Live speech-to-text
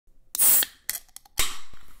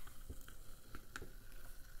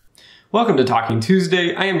Welcome to Talking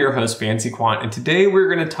Tuesday. I am your host, Fancy Quant, and today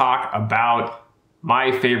we're going to talk about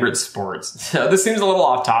my favorite sports. So this seems a little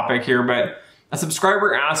off topic here, but a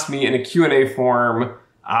subscriber asked me in a Q&A form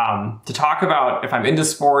to talk about if I'm into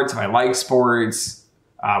sports, if I like sports,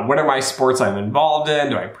 what are my sports I'm involved in,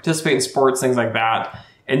 do I participate in sports, things like that.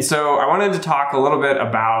 And so I wanted to talk a little bit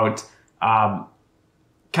about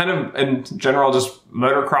kind of in general just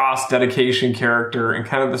motocross, dedication, character, and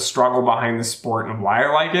kind of the struggle behind the sport and why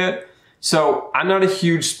I like it. So I'm not a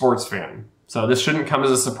huge sports fan. So this shouldn't come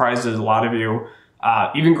as a surprise to a lot of you.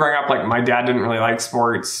 Even growing up, like my dad didn't really like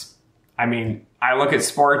sports. I mean, I look at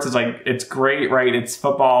sports as like, it's great, right? It's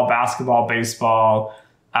football, basketball, baseball.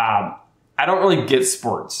 I don't really get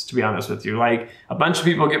sports, to be honest with you. Like a bunch of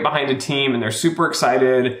people get behind a team and they're super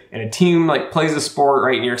excited and a team like plays a sport,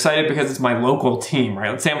 right? And you're excited because it's my local team,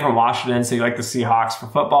 right? Let's say I'm from Washington, so you like the Seahawks for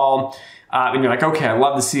football. And you're like, okay, I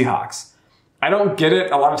love the Seahawks. I don't get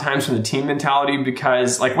it a lot of times from the team mentality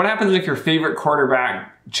because like what happens if your favorite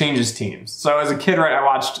quarterback changes teams? So as a kid, right, I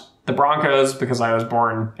watched the Broncos because I was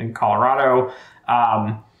born in Colorado.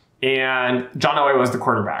 And John Elway was the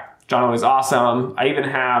quarterback. John Elway was awesome. I even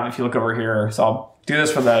have, if you look over here, so I'll do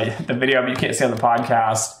this for the video, but you can't see on the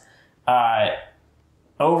podcast.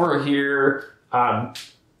 Over here,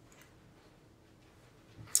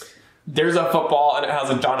 there's a football and it has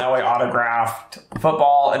a John Elway autographed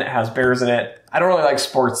football and it has bears in it. I don't really like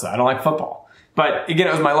sports though. I don't like football. But again,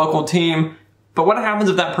 it was my local team. But what happens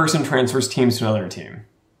if that person transfers teams to another team?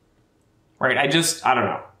 Right? I don't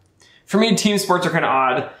know. For me, team sports are kind of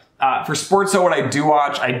odd. For sports, though, what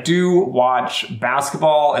I do watch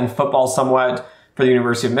basketball and football somewhat for the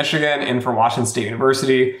University of Michigan and for Washington State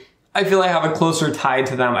University. I feel I have a closer tie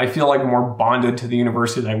to them. I feel like more bonded to the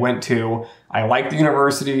universities I went to. I like the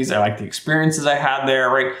universities. I like the experiences I had there,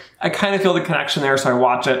 right? I kind of feel the connection there, so I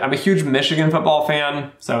watch it. I'm a huge Michigan football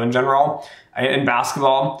fan, so in general, in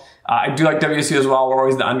basketball. I do like WSU as well. We're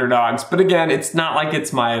always the underdogs. But again, it's not like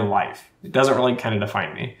it's my life. It doesn't really kind of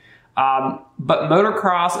define me. But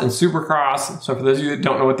motocross and supercross, so for those of you that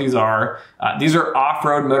don't know what these are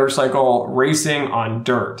off-road motorcycle racing on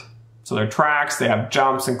dirt. So they're tracks, they have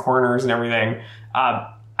jumps and corners and everything.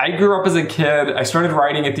 I grew up as a kid. I started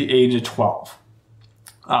riding at the age of 12.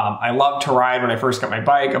 I loved to ride when I first got my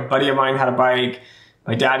bike. A buddy of mine had a bike.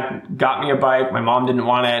 My dad got me a bike. My mom didn't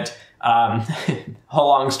want it. Whole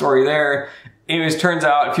long story there. Anyways, turns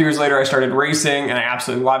out a few years later I started racing and I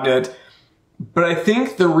absolutely loved it. But I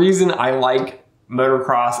think the reason I like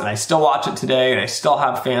motocross, and I still watch it today, and I still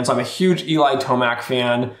have fans, so I'm a huge Eli Tomac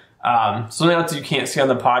fan. Something else you can't see on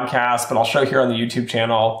the podcast, but I'll show here on the YouTube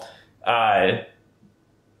channel,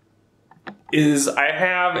 is I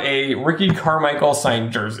have a Ricky Carmichael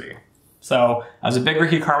signed jersey. So I was a big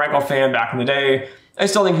Ricky Carmichael fan back in the day. I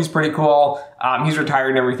still think he's pretty cool. He's retired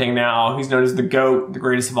and everything now. He's known as the GOAT, the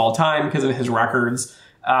greatest of all time, because of his records.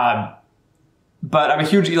 But I'm a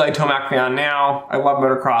huge Eli Tomac fan now. I love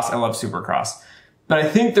motocross. I love supercross. But I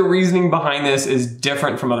think the reasoning behind this is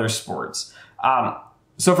different from other sports.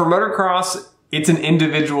 So for motocross, it's an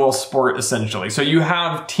individual sport essentially. So you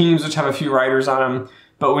have teams which have a few riders on them.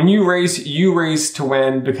 But when you race to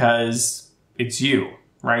win because it's you,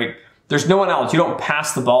 right? There's no one else. You don't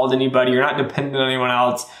pass the ball to anybody. You're not dependent on anyone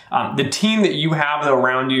else. The team that you have though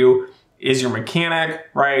around you is your mechanic,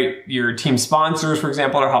 right? Your team sponsors, for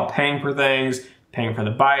example, are help paying for things, paying for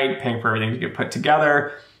the bike, paying for everything to get put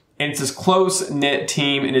together. And it's this close-knit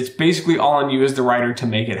team, and it's basically all on you as the rider to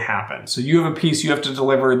make it happen. So you have a piece you have to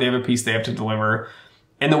deliver, they have a piece they have to deliver.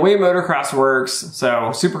 And the way motocross works,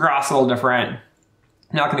 so supercross is a little different.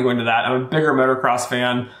 Not gonna go into that. I'm a bigger motocross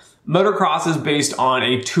fan. Motocross is based on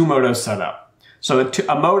a two-moto setup. So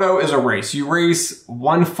a moto is a race. You race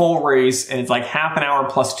one full race and it's like half an hour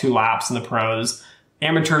plus 2 laps in the pros.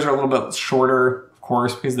 Amateurs are a little bit shorter, of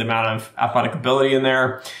course, because of the amount of athletic ability in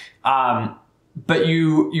there. But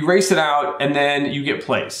you race it out and then you get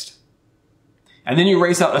placed. And then you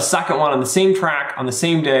race out a second one on the same track on the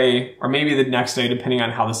same day, or maybe the next day, depending on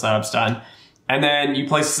how the setup's done. And then you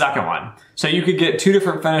place the second one. So you could get 2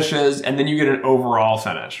 different finishes and then you get an overall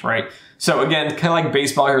finish, right? So again, kind of like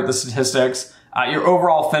baseball here with the statistics. Your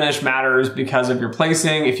overall finish matters because of your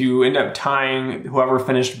placing. If you end up tying, whoever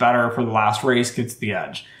finished better for the last race gets the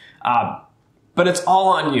edge. But it's all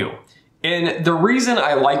on you. And the reason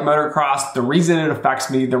I like motocross, the reason it affects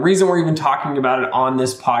me, the reason we're even talking about it on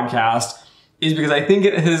this podcast is because I think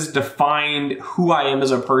it has defined who I am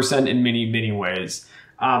as a person in many, many ways.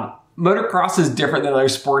 Motocross is different than other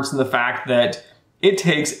sports in the fact that it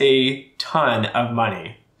takes a ton of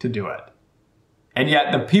money to do it. And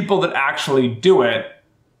yet the people that actually do it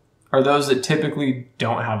are those that typically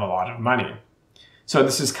don't have a lot of money. So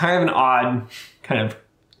this is kind of an odd kind of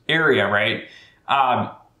area, right?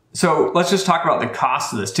 So let's just talk about the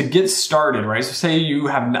cost of this to get started, right? So say you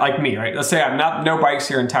have, like me, right? Let's say I've no bikes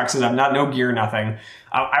here in Texas. I've no gear, nothing.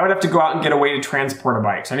 I would have to go out and get a way to transport a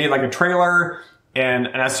bike. So I need like a trailer and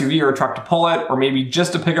an SUV or a truck to pull it, or maybe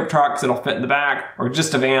just a pickup truck because it'll fit in the back, or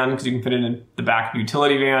just a van because you can fit it in the back of a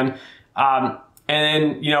utility van. And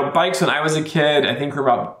then, you know, bikes when I was a kid, I think were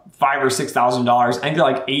about $5,000 or $6,000. I think they're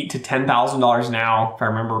like $8,000 to $10,000 now, if I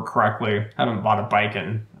remember correctly. I haven't bought a bike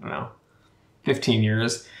in, I don't know, 15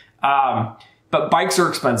 years. But bikes are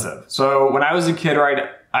expensive. So when I was a kid, right,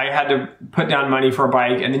 I had to put down money for a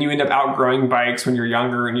bike, and then you end up outgrowing bikes when you're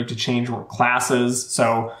younger and you have to change classes.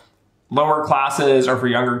 So lower classes are for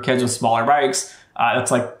younger kids with smaller bikes.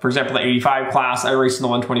 That's like, for example, the 85 class. I raced in the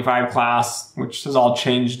 125 class, which has all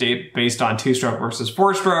changed based on 2-stroke versus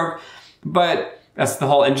 4-stroke. But that's the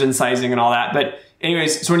whole engine sizing and all that. But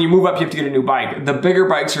anyways, so when you move up, you have to get a new bike. The bigger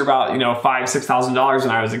bikes are about, you know, $5,000, $6,000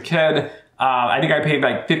 when I was a kid. I think I paid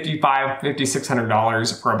like $5,500,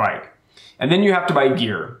 $600 for a bike. And then you have to buy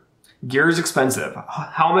gear. Gear is expensive.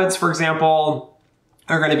 Helmets, for example,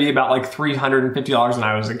 are going to be about like $350 when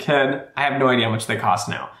I was a kid. I have no idea how much they cost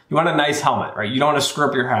now. You want a nice helmet, right? You don't want to screw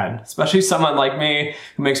up your head, especially someone like me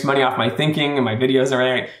who makes money off my thinking and my videos and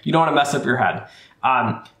everything. You don't want to mess up your head.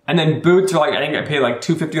 And then boots are like, I think I paid like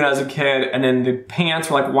 $250 when I was a kid, and then the pants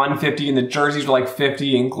were like $150, and the jerseys were like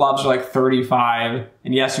 $50, and gloves are like $35.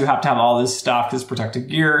 And yes, you have to have all this stuff because it's protective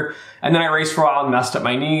gear. And then I raced for a while and messed up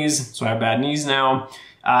my knees, so I have bad knees now.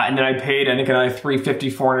 And then I paid, I think, another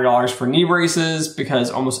 $350, $400 for knee braces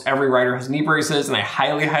because almost every rider has knee braces, and I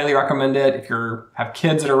highly, highly recommend it. If you have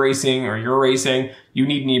kids that are racing or you're racing, you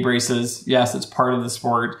need knee braces. Yes, it's part of the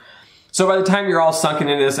sport. So by the time you're all sunken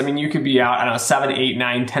into this, I mean, you could be out, I don't know, $7,000,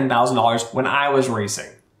 $8,000, $9,000, $10,000 when I was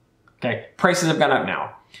racing. Okay, prices have gone up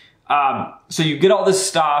now. So you get all this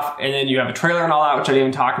stuff, and then you have a trailer and all that, which I didn't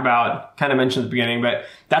even talk about, kind of mentioned at the beginning, but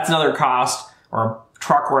that's another cost, or a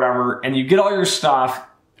truck or whatever, and you get all your stuff,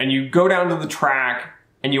 and you go down to the track,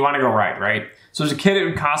 and you want to go ride, right? So as a kid, it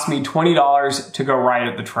would cost me $20 to go ride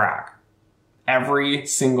at the track. Every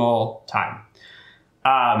single time.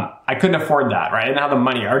 I couldn't afford that, right? I didn't have the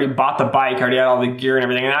money. I already bought the bike. I already had all the gear and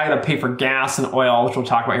everything. And now I got to pay for gas and oil, which we'll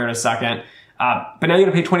talk about here in a second. But now you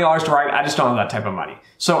got to pay $20 to ride. I just don't have that type of money.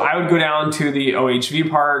 So I would go down to the OHV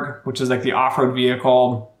park, which is like the off-road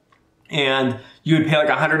vehicle. And you would pay like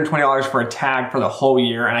 $120 for a tag for the whole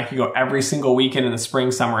year. And I could go every single weekend in the spring,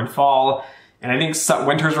 summer, and fall. And I think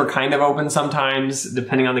winters were kind of open sometimes,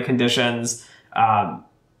 depending on the conditions.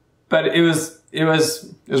 But it was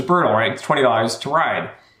brutal, right? It's $20 to ride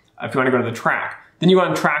if you want to go to the track. Then you go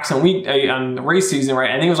on tracks on the race season, right?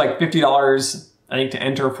 I think it was like $50, I think, to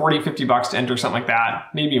enter, $40, $50 to enter, something like that.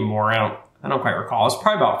 Maybe more. I don't quite recall. It's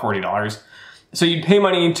probably about $40. So you'd pay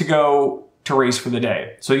money to go to race for the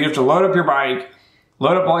day. So you have to load up your bike,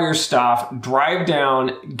 load up all your stuff, drive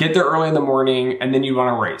down, get there early in the morning, and then you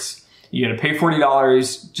want to race. You got to pay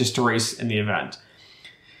 $40 just to race in the event.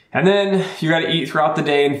 And then you got to eat throughout the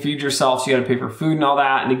day and feed yourself, so you got to pay for food and all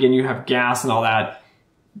that. And again, you have gas and all that.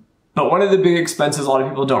 But one of the big expenses a lot of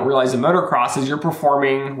people don't realize in motocross is you're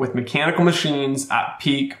performing with mechanical machines at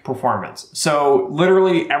peak performance. So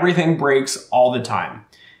literally everything breaks all the time.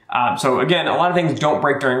 So again, a lot of things don't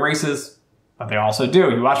break during races, but they also do.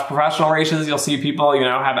 You watch professional races, you'll see people, you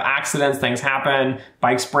know, have accidents, things happen,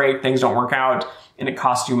 bikes break, things don't work out, and it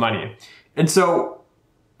costs you money. And so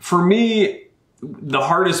for me, the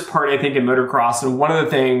hardest part, I think, in motocross, and one of the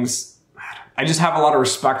things, I just have a lot of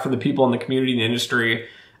respect for the people in the community and the industry.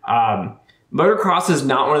 Motocross is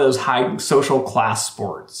not one of those high social class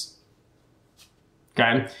sports.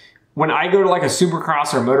 Okay? When I go to like a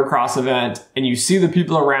supercross or a motocross event and you see the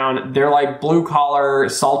people around, they're like blue collar,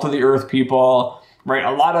 salt of the earth people, right?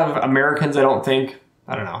 A lot of Americans, I don't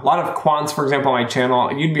know, a lot of quants, for example, on my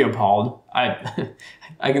channel, you'd be appalled.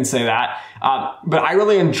 I can say that. But I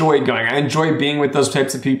really enjoy going. I enjoy being with those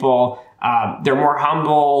types of people. They're more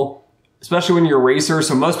humble, especially when you're a racer.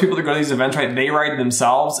 So most people that go to these events, right, they ride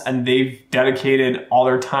themselves, and they've dedicated all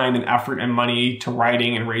their time and effort and money to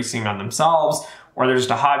riding and racing on themselves, or they're just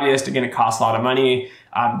a hobbyist. Again, it costs a lot of money.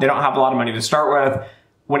 They don't have a lot of money to start with.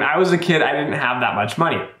 When I was a kid, I didn't have that much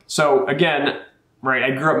money. So again, right,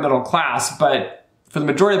 I grew up middle class, but for the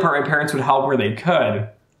majority of the part, my parents would help where they could.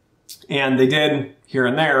 And they did here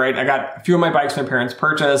and there, right? I got a few of my bikes my parents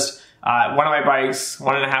purchased. One of my bikes,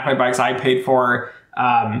 1.5 of my bikes I paid for.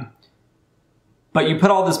 But you put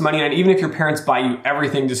all this money in, even if your parents buy you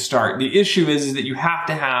everything to start, the issue is that you have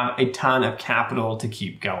to have a ton of capital to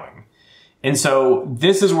keep going. And so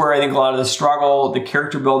this is where I think a lot of the struggle, the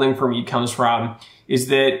character building for me comes from, is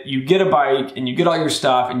that you get a bike and you get all your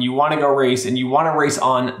stuff and you want to go race and you want to race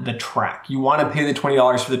on the track. You want to pay the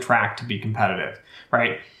 $20 for the track to be competitive,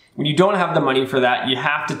 right? When you don't have the money for that, you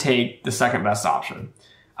have to take the second best option.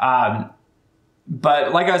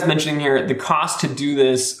 But like I was mentioning here, the cost to do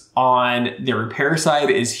this on the repair side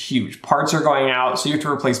is huge. Parts are going out, so you have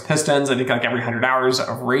to replace pistons, I think like every 100 hours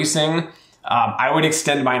of racing. I would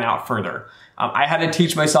extend mine out further. I had to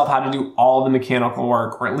teach myself how to do all the mechanical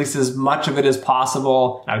work, or at least as much of it as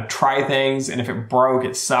possible. I would try things, and if it broke,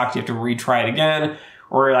 it sucked. You have to retry it again.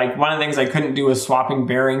 Or like one of the things I couldn't do was swapping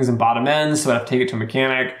bearings and bottom ends, so I have to take it to a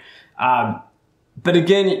mechanic. But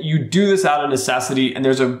again, you do this out of necessity, and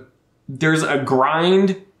there's a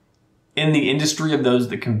grind in the industry of those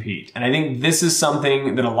that compete. And I think this is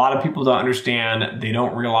something that a lot of people don't understand, they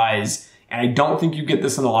don't realize, and I don't think you get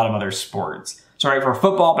this in a lot of other sports. So right, for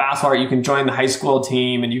football, basketball, you can join the high school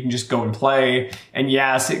team and you can just go and play. And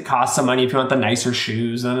yes, it costs some money if you want the nicer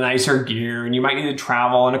shoes and the nicer gear, and you might need to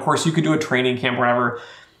travel. And of course, you could do a training camp, whatever.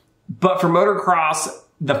 But for motocross,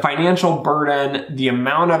 the financial burden, the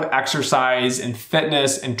amount of exercise and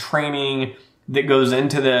fitness and training that goes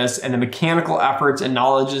into this, and the mechanical efforts and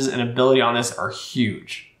knowledges and ability on this are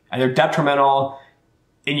huge. And they're detrimental.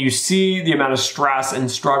 And you see the amount of stress and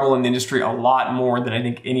struggle in the industry a lot more than I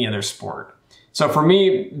think any other sport. So for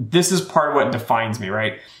me, this is part of what defines me,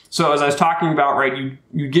 right? So as I was talking about, right,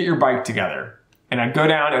 you get your bike together, and I'd go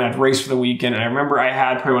down and I'd race for the weekend. And I remember I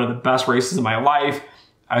had probably one of the best races of my life.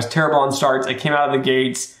 I was terrible on starts. I came out of the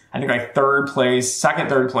gates, I think like third place.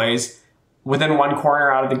 Within one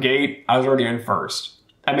corner out of the gate, I was already in first.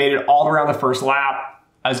 I made it all around the first lap.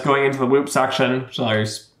 I was going into the loop section, so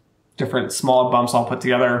there's different small bumps all put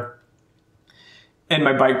together, and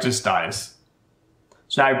my bike just dies.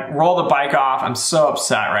 So I roll the bike off. I'm so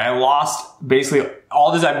upset, right? I lost basically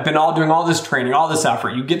all this. I've been doing all this training, all this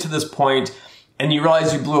effort. You get to this point and you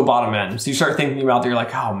realize you blew a bottom end. So you start thinking about that. You're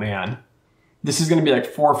like, oh man, this is going to be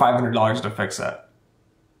like $400 or $500 to fix it.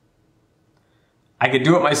 I could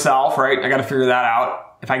do it myself, right? I got to figure that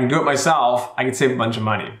out. If I can do it myself, I could save a bunch of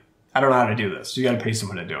money. I don't know how to do this. So you got to pay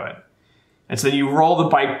someone to do it. And so you roll the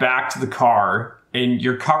bike back to the car, and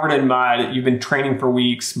you're covered in mud. You've been training for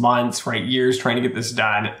weeks, months, right? Years trying to get this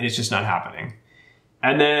done. And it's just not happening.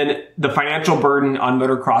 And then the financial burden on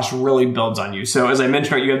motocross really builds on you. So as I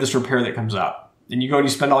mentioned, right, you have this repair that comes up, and you go and you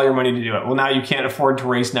spend all your money to do it. Well, now you can't afford to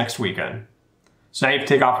race next weekend. So now you have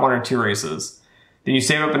to take off 1 or 2 races. Then you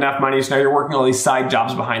save up enough money, so now you're working all these side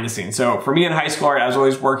jobs behind the scenes. So for me in high school, I was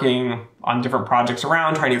always working on different projects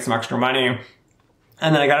around, trying to get some extra money.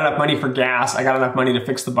 And then I got enough money for gas, I got enough money to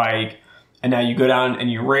fix the bike. And now you go down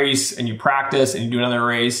and you race and you practice and you do another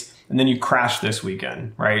race, and then you crash this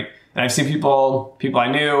weekend, right? And I've seen people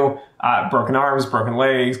I knew, broken arms, broken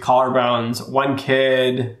legs, collarbones. One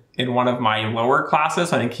kid in one of my lower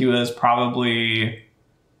classes, I think he was probably,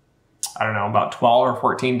 I don't know, about 12 or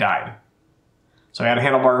 14, died. So he had a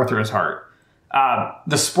handlebar go through his heart.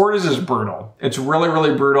 The sport is just brutal. It's really,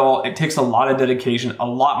 really brutal. It takes a lot of dedication, a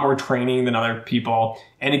lot more training than other people.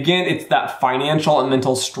 And again, it's that financial and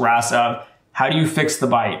mental stress of how do you fix the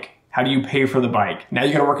bike? How do you pay for the bike? Now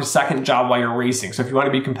you got to work a second job while you're racing. So if you want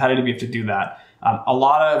to be competitive, you have to do that. A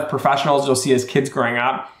lot of professionals you'll see as kids growing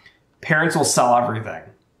up, parents will sell everything,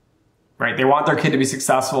 right? They want their kid to be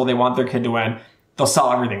successful. They want their kid to win. They'll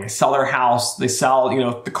sell everything. They sell their house. They sell,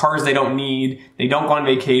 the cars they don't need. They don't go on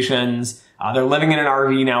vacations. They're living in an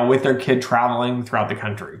RV now with their kid traveling throughout the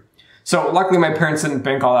country. So luckily my parents didn't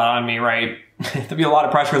bank all that on me, right? There'd be a lot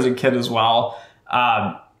of pressure as a kid as well.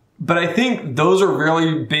 But I think those are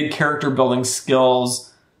really big character building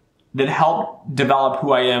skills that help develop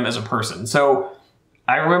who I am as a person. So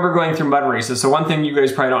I remember going through mud races. So one thing you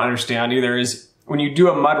guys probably don't understand either is when you do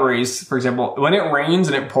a mud race, for example, when it rains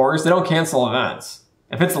and it pours, they don't cancel events.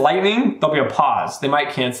 If it's lightning, there'll be a pause. They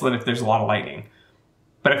might cancel it if there's a lot of lightning.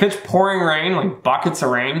 But if it's pouring rain, like buckets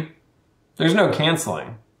of rain, there's no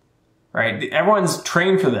canceling, right? Everyone's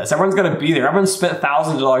trained for this. Everyone's going to be there. Everyone's spent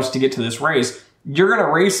thousands of dollars to get to this race. You're going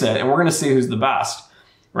to race it, and we're going to see who's the best,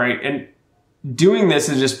 right? And doing this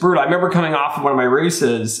is just brutal. I remember coming off of one of my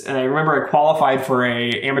races, and I remember I qualified for a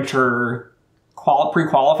amateur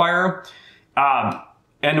pre-qualifier.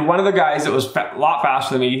 And one of the guys that was a lot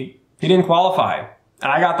faster than me, he didn't qualify.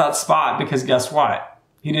 And I got that spot because guess what?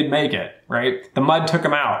 He didn't make it, right? The mud took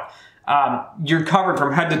him out. You're covered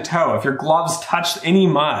from head to toe. If your gloves touch any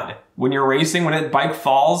mud when you're racing, when a bike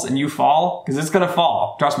falls and you fall, because it's going to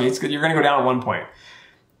fall. Trust me, you're going to go down at one point.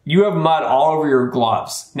 you have mud all over your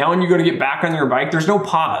gloves. Now when you go to get back on your bike, there's no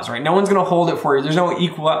pause, right? No one's going to hold it for you. There's no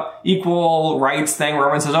equal rights thing where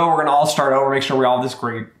everyone says, oh, we're going to all start over, make sure we all have this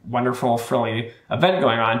great, wonderful, frilly event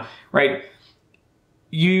going on, right?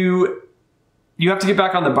 You have to get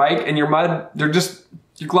back on the bike and your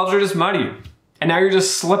gloves are just muddy. And now you're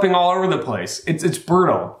just slipping all over the place. It's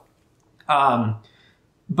brutal.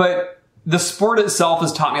 But the sport itself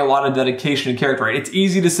has taught me a lot of dedication and character, right? It's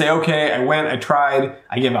easy to say, okay, I went, I tried,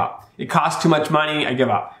 I give up. It costs too much money, I give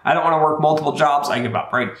up. I don't want to work multiple jobs, I give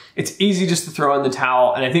up, right? It's easy just to throw in the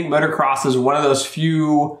towel. And I think motocross is one of those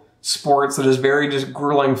few sports that is very just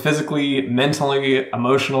grueling physically, mentally,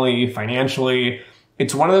 emotionally, financially.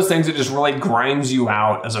 It's one of those things that just really grinds you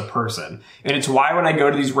out as a person. And it's why when I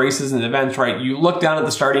go to these races and events, right, you look down at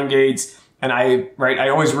the starting gates, and I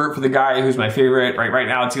always root for the guy who's my favorite, right? Right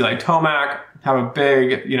now it's Eli Tomac. I'm a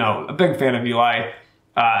big fan of Eli.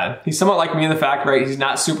 He's somewhat like me in the fact, right? He's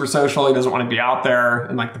not super social. He doesn't want to be out there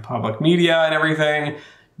in like the public media and everything,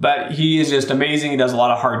 but he is just amazing. He does a lot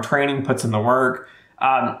of hard training, puts in the work.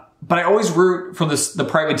 But I always root for the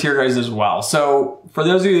privateer guys as well. So for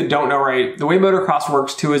those of you that don't know, right, the way motocross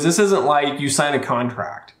works too is this isn't like you sign a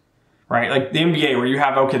contract, right? Like the NBA where you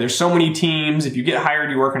have, okay, there's so many teams. If you get hired,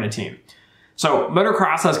 you work on a team. So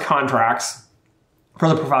motocross has contracts for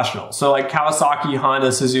the professionals. So like Kawasaki,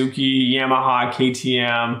 Honda, Suzuki, Yamaha,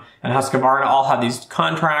 KTM, and Husqvarna all have these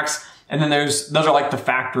contracts. And then those are like the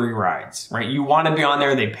factory rides, right? You want to be on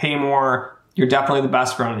there, they pay more. You're definitely the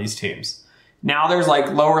best for one of these teams. Now there's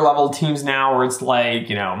like lower level teams now where it's like,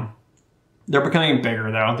 they're becoming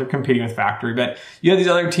bigger though. They're competing with factory, but you have these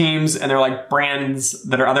other teams and they're like brands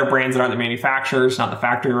that are other brands that aren't the manufacturers, not the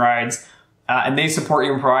factory rides. And they support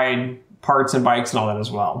you and provide parts and bikes and all that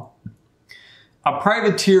as well. A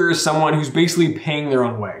privateer is someone who's basically paying their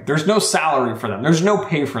own way. There's no salary for them. There's no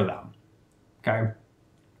pay for them. Okay.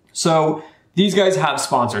 So these guys have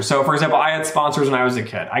sponsors. So for example, I had sponsors when I was a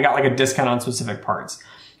kid. I got like a discount on specific parts.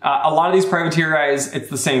 A lot of these privateer guys, it's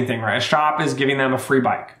the same thing, right? A shop is giving them a free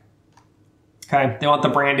bike. Okay. They want the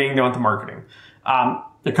branding. They want the marketing.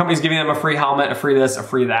 The company's giving them a free helmet, a free this, a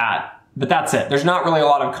free that. But that's it. There's not really a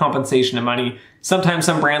lot of compensation and money. Sometimes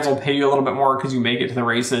some brands will pay you a little bit more because you make it to the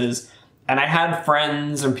races. And I had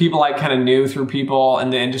friends and people I kind of knew through people in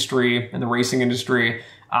the industry, in the racing industry,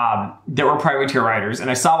 that were privateer riders. And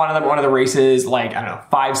I saw one of them at one of the races, like, I don't know,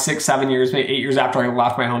 5, 6, 7 years, maybe 8 years after I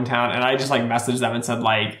left my hometown. And I just like messaged them and said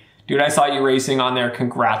like, dude, I saw you racing on there.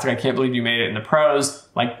 Congrats. Like, I can't believe you made it in the pros.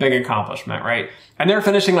 Like, big accomplishment, right? And they're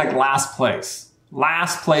finishing like last place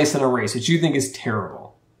in a race, which you think is terrible.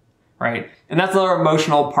 Right? And that's another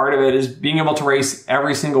emotional part of it is being able to race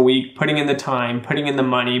every single week, putting in the time, putting in the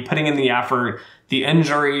money, putting in the effort, the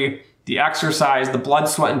injury, the exercise, the blood,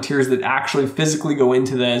 sweat, and tears that actually physically go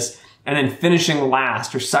into this, and then finishing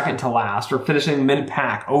last or second to last or finishing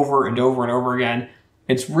mid-pack over and over and over again.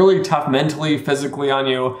 It's really tough mentally, physically on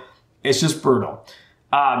you. It's just brutal.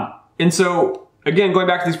 And so, again, going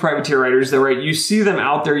back to these privateer riders, right, you see them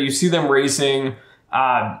out there, you see them racing,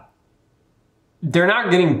 they're not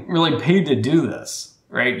getting really paid to do this,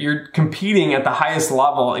 right? You're competing at the highest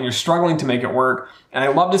level and you're struggling to make it work. And I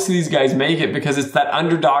love to see these guys make it because it's that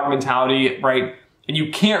underdog mentality, right? And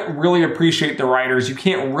you can't really appreciate the riders. You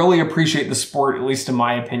can't really appreciate the sport, at least in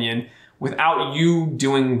my opinion, without you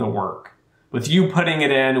doing the work, with you putting it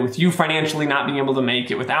in, with you financially not being able to make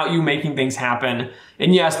it, without you making things happen.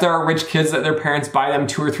 And yes, there are rich kids that their parents buy them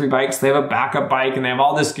 2 or 3 bikes. They have a backup bike and they have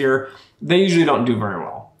all this gear. They usually don't do very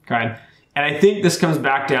well, okay? And I think this comes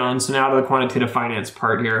back down, so now to the quantitative finance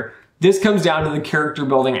part here. This comes down to the character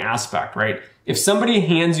building aspect, right? If somebody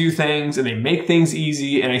hands you things and they make things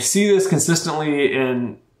easy, and I see this consistently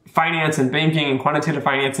in finance and banking and quantitative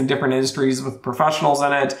finance in different industries with professionals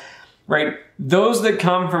in it, right? Those that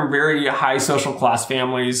come from very high social class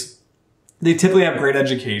families, they typically have great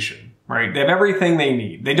education, right? They have everything they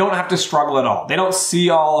need. They don't have to struggle at all. They don't see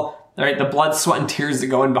all, right, the blood, sweat, and tears that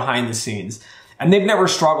go in behind the scenes. And they've never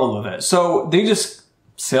struggled with it. So they just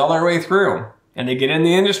sail their way through and they get in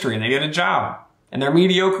the industry and they get a job and they're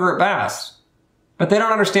mediocre at best. But they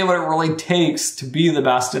don't understand what it really takes to be the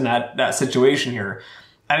best in that situation here.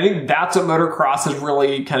 And I think that's what motocross has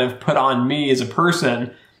really kind of put on me as a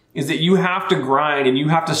person, is that you have to grind and you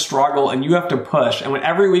have to struggle and you have to push. And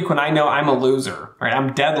every week when I know I'm a loser, right,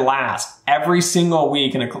 I'm dead last every single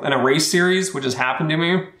week in a race series, which has happened to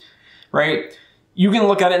me, right? you can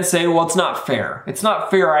look at it and say, well, it's not fair. It's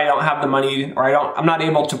not fair I don't have the money, or I'm not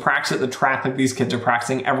able to practice at the track like these kids are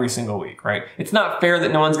practicing every single week, right? It's not fair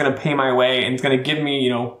that no one's going to pay my way and it's going to give me,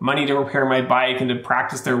 money to repair my bike and to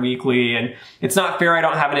practice there weekly. And it's not fair I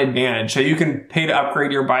don't have an advantage. So you can pay to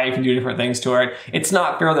upgrade your bike and do different things to it. It's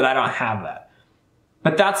not fair that I don't have that.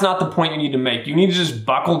 But that's not the point you need to make. You need to just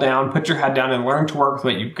buckle down, put your head down, and learn to work with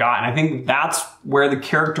what you've got. And I think that's where the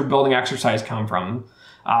character building exercise come from.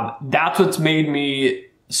 That's what's made me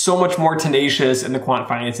so much more tenacious in the quant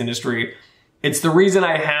finance industry. It's the reason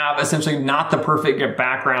I have essentially not the perfect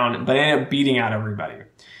background, but I end up beating out everybody.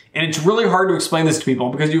 And it's really hard to explain this to people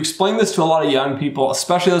because you explain this to a lot of young people,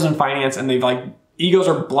 especially those in finance, and they've egos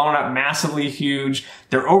are blown up massively huge.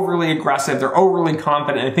 They're overly aggressive. They're overly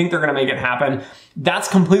confident. And they think they're going to make it happen. That's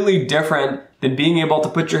completely different than being able to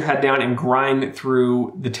put your head down and grind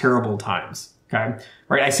through the terrible times. Okay.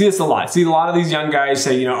 Right. I see this a lot. I see a lot of these young guys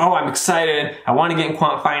say, oh, I'm excited. I want to get in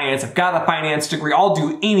quant finance. I've got a finance degree. I'll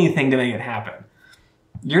do anything to make it happen.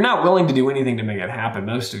 You're not willing to do anything to make it happen,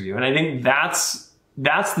 most of you. And I think that's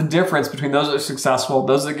the difference between those that are successful,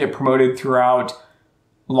 those that get promoted throughout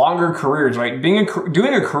longer careers, right? Doing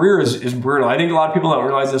a career is brutal. I think a lot of people don't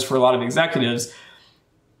realize this for a lot of executives.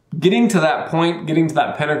 Getting to that point, getting to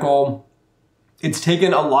that pinnacle, it's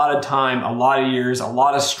taken a lot of time, a lot of years, a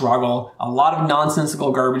lot of struggle, a lot of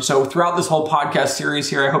nonsensical garbage. So throughout this whole podcast series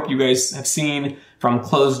here, I hope you guys have seen from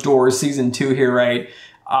Closed Doors season 2 here, right?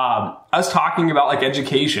 Us talking about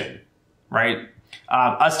education, right?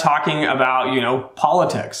 Us talking about,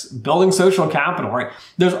 politics, building social capital, right?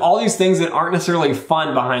 There's all these things that aren't necessarily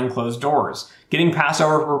fun behind closed doors. Getting passed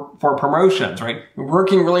over for promotions, right?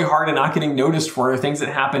 Working really hard and not getting noticed for things that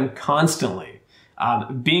happen constantly.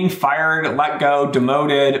 Being fired, let go,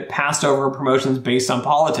 demoted, passed over promotions based on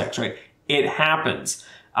politics, right? It happens.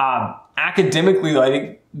 Academically, though, I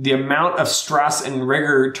think the amount of stress and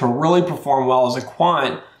rigor to really perform well as a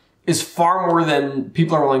quant is far more than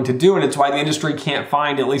people are willing to do. And it's why the industry can't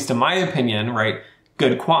find, at least in my opinion, right,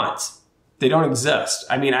 good quants. They don't exist.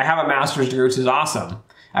 I mean, I have a master's degree, which is awesome.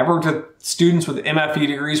 I've worked with students with MFE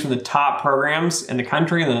degrees from the top programs in the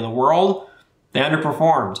country and in the world. They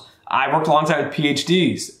underperformed. I worked alongside with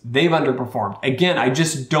PhDs. They've underperformed. Again, I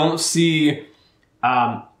just don't see,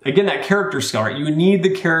 that character skill, right? You need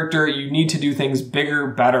the character. You need to do things bigger,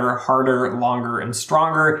 better, harder, longer, and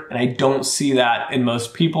stronger. And I don't see that in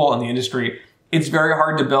most people in the industry. It's very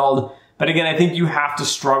hard to build. But again, I think you have to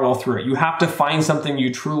struggle through it. You have to find something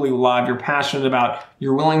you truly love, you're passionate about,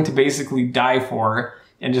 you're willing to basically die for,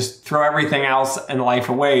 and just throw everything else in life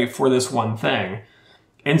away for this one thing.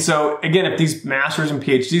 And so, again, if these master's and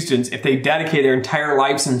PhD students, if they dedicate their entire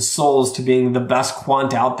lives and souls to being the best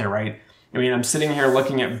quant out there, right? I mean, I'm sitting here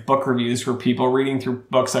looking at book reviews for people, reading through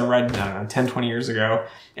books I read, 10, 20 years ago.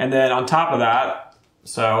 And then on top of that,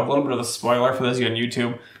 so a little bit of a spoiler for those of you on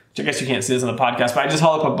YouTube, which I guess you can't see this on the podcast, but I just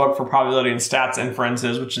held up a book for probability and stats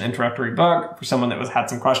inferences, which is an introductory book for someone that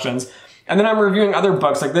had some questions. And then I'm reviewing other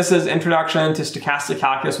books, like this is Introduction to Stochastic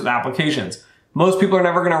Calculus with Applications. Most people are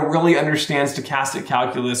never going to really understand stochastic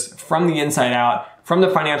calculus from the inside out, from the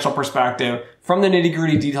financial perspective, from the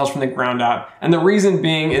nitty-gritty details from the ground up. And the reason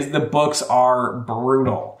being is the books are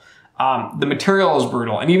brutal. The material is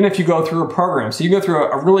brutal. And even if you go through a program, so you go through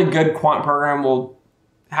a really good quant program will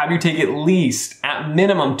have you take at least, at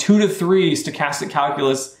minimum, 2 to 3 stochastic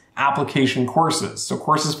calculus application courses. So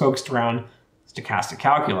courses focused around stochastic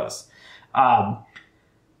calculus.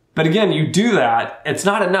 But again, you do that, it's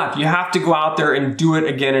not enough. You have to go out there and do it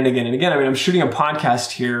again and again and again. I mean, I'm shooting a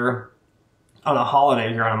podcast here on a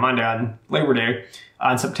holiday here on a Monday, on Labor Day,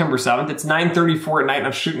 on September 7th. It's 9:34 at night and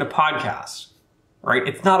I'm shooting a podcast, right?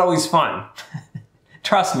 It's not always fun.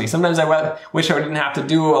 Trust me, sometimes I wish I didn't have to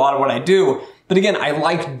do a lot of what I do. But again, I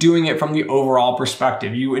like doing it from the overall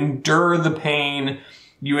perspective. You endure the pain,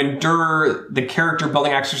 you endure the character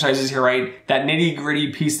building exercises here, right? That nitty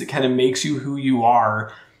gritty piece that kind of makes you who you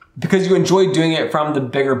are, because you enjoy doing it from the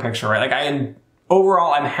bigger picture, right?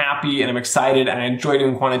 Overall, I'm happy and I'm excited and I enjoy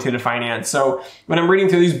doing quantitative finance. So when I'm reading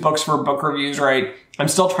through these books for book reviews, right, I'm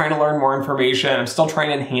still trying to learn more information. I'm still trying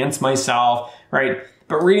to enhance myself, right?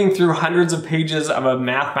 But reading through hundreds of pages of a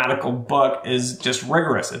mathematical book is just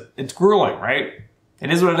rigorous. It's grueling, right?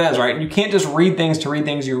 It is what it is, right? You can't just read things to read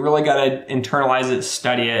things. You really got to internalize it,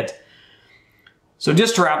 study it. So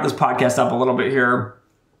just to wrap this podcast up a little bit here,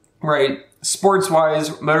 right? Sports-wise,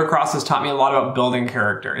 motocross has taught me a lot about building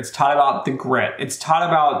character. It's taught about the grit. It's taught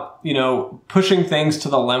about, pushing things to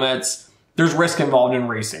the limits. There's risk involved in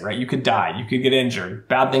racing, right? You could die. You could get injured.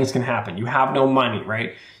 Bad things can happen. You have no money,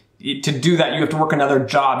 right? To do that, you have to work another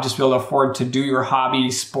job just to be able to afford to do your hobby,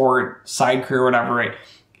 sport, side career, whatever, right?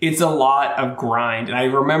 it's a lot of grind. And I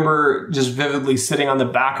remember just vividly sitting on the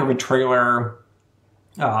back of a trailer,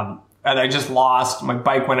 and I just lost, my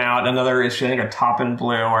bike went out, another issue, I think a top and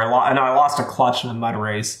blew, or I lost a clutch in a mud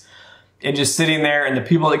race. And just sitting there, and the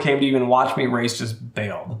people that came to even watch me race just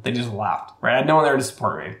bailed. They just left, right? I had no one there to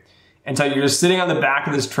support me. And so you're just sitting on the back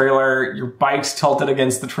of this trailer, your bike's tilted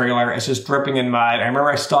against the trailer, it's just dripping in mud. I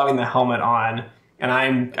remember I still having the helmet on, and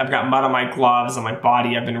I've got mud on my gloves, on my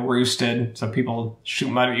body, I've been roosted, so people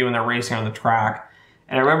shoot mud at you when they're racing on the track.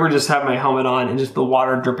 And I remember just having my helmet on and just the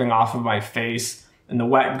water dripping off of my face and the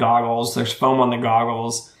wet goggles, there's foam on the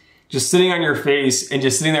goggles, just sitting on your face and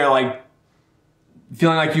just sitting there like,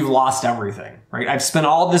 feeling like you've lost everything, right? I've spent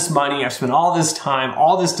all this money, I've spent all this time,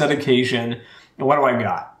 all this dedication, and what do I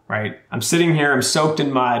got, right? I'm sitting here, I'm soaked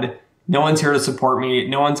in mud, no one's here to support me,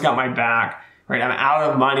 no one's got my back, right? I'm out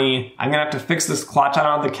of money, I'm gonna have to fix this clutch, I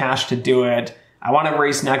don't have the cash to do it, I wanna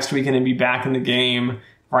race next weekend and be back in the game,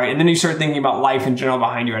 right? And then you start thinking about life in general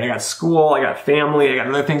behind you, right? I got school, I got family, I got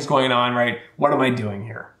other things going on, right? What am I doing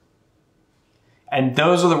here? And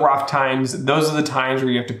those are the rough times, those are the times where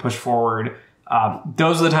you have to push forward.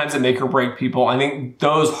 Those are the times that make or break people. I think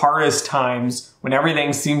those hardest times when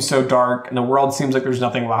everything seems so dark and the world seems like there's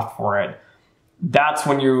nothing left for it, that's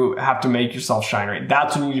when you have to make yourself shine, right?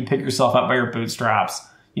 That's when you need to pick yourself up by your bootstraps.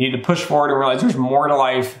 You need to push forward and realize there's more to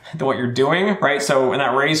life than what you're doing, right? So in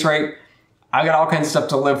that race, right, I've got all kinds of stuff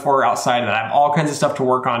to live for outside of that. I have all kinds of stuff to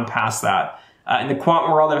work on past that. In the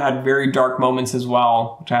quantum world, I've had very dark moments as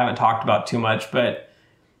well, which I haven't talked about too much, but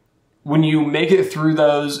when you make it through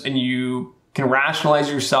those and you can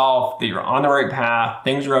rationalize yourself that you're on the right path,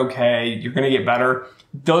 things are okay, you're going to get better.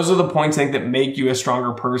 Those are the points I think that make you a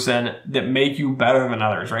stronger person, that make you better than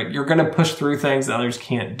others, right? You're going to push through things that others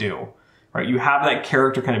can't do, right? You have that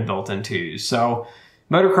character kind of built into you. So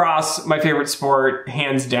motocross, my favorite sport,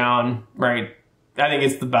 hands down, right? I think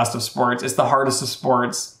it's the best of sports. It's the hardest of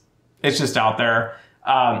sports. It's just out there.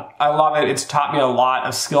 I love it. It's taught me a lot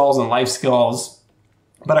of skills and life skills.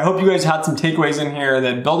 But I hope you guys had some takeaways in here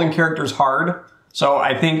that building character is hard. So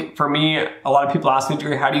I think for me, a lot of people ask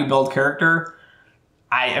me, how do you build character?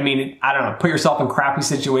 I mean, I don't know, put yourself in crappy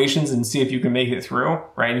situations and see if you can make it through,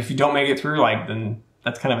 right? And if you don't make it through, like, then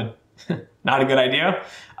that's kind of not a good idea.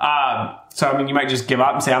 So, I mean, you might just give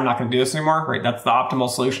up and say, I'm not going to do this anymore, right? That's the optimal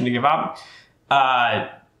solution to give up.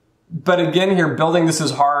 But again, here, building this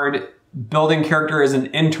is hard. Building character is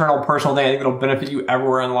an internal personal thing. I think it'll benefit you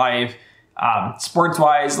everywhere in life.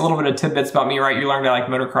 Sports-wise, a little bit of tidbits about me, right? You learned I like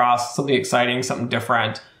motocross, something exciting, something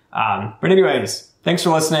different. But anyways, thanks for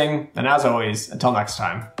listening. And as always, until next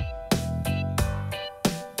time.